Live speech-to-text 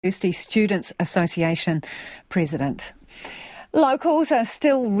University Students Association president. Locals are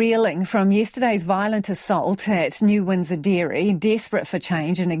still reeling from yesterday's violent assault at New Windsor Dairy, desperate for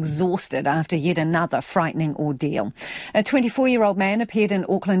change and exhausted after yet another frightening ordeal. A 24-year-old man appeared in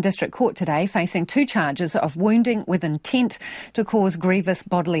Auckland District Court today facing 2 charges of wounding with intent to cause grievous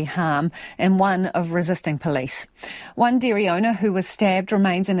bodily harm and one of resisting police. One dairy owner who was stabbed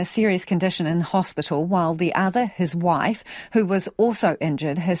remains in a serious condition in hospital, while the other, his wife, who was also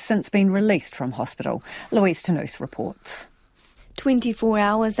injured, has since been released from hospital. Louise Ternouth reports. 24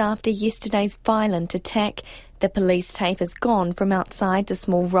 hours after yesterday's violent attack, the police tape is gone from outside the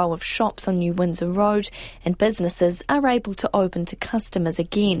small row of shops on New Windsor Road, and businesses are able to open to customers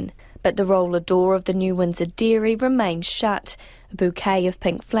again. But the roller door of the New Windsor Dairy remains shut. A bouquet of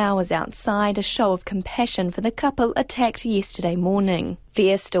pink flowers outside, a show of compassion for the couple attacked yesterday morning.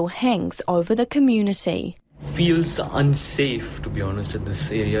 Fear still hangs over the community. Feels unsafe, to be honest, at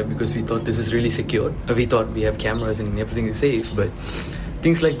this area, because we thought this is really secure. We thought we have cameras and everything is safe, but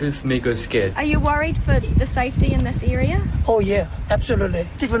things like this make us scared. Are you worried for the safety in this area? Oh yeah, absolutely.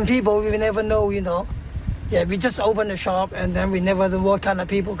 Different people, we never know, Yeah, we just open the shop and then we never know what kind of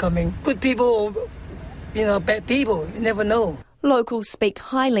people coming. Good people, bad people, you never know. Locals speak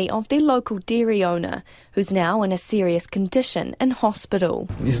highly of their local dairy owner, who's now in a serious condition in hospital.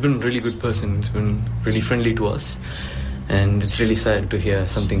 He's been a really good person. He's been really friendly to us. And it's really sad to hear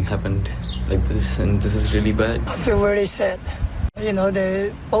something happened like this. And this is really bad. I feel really sad.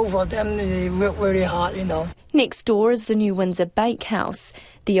 Both of them, they work really hard, Next door is the New Windsor Bakehouse.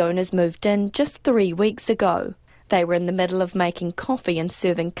 The owners moved in just 3 weeks ago. They were in the middle of making coffee and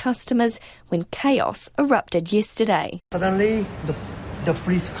serving customers when chaos erupted yesterday. Suddenly, the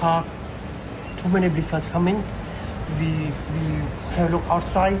police car, too many police cars coming. We have a look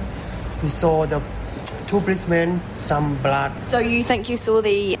outside. We saw the 2 policemen, some blood. So you think you saw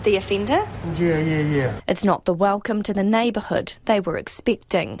the offender? Yeah. It's not the welcome to the neighbourhood they were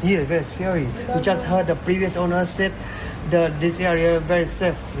expecting. Yeah, very scary. We just heard the previous owner said that this area is very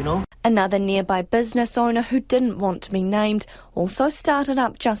safe, Another nearby business owner who didn't want to be named also started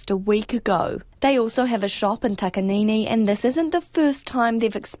up just a week ago. They also have a shop in Takanini, and this isn't the first time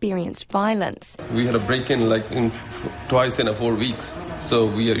they've experienced violence. We had a break-in twice in 4 weeks, so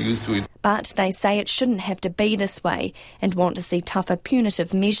we are used to it. But they say it shouldn't have to be this way and want to see tougher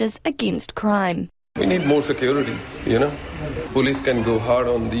punitive measures against crime. We need more security, Police can go hard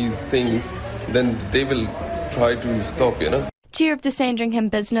on these things, then they will try to stop, Chair of the Sandringham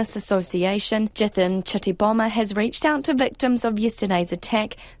Business Association, Jithin Chittiboma, has reached out to victims of yesterday's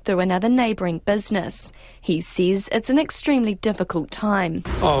attack through another neighbouring business. He says it's an extremely difficult time.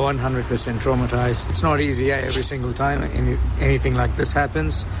 100% traumatised. It's not easy every single time anything like this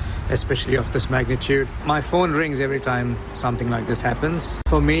happens, especially of this magnitude. My phone rings every time something like this happens.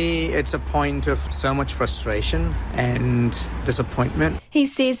 For me, it's a point of so much frustration and disappointment. He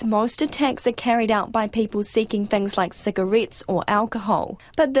says most attacks are carried out by people seeking things like cigarettes or alcohol,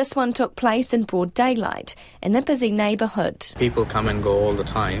 but this one took place in broad daylight in a busy neighbourhood. People come and go all the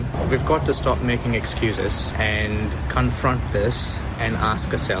time. We've got to stop making excuses and confront this and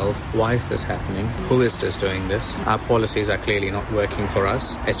ask ourselves, why is this happening? Who is this doing this? Our policies are clearly not working for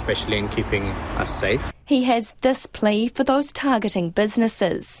us, especially in keeping us safe. He has this plea for those targeting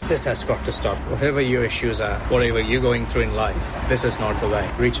businesses. This has got to stop. Whatever your issues are, whatever you're going through in life, this is not the way.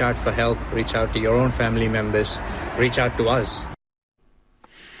 Reach out for help, reach out to your own family members, reach out to us.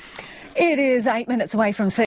 It is 8 minutes away from 6.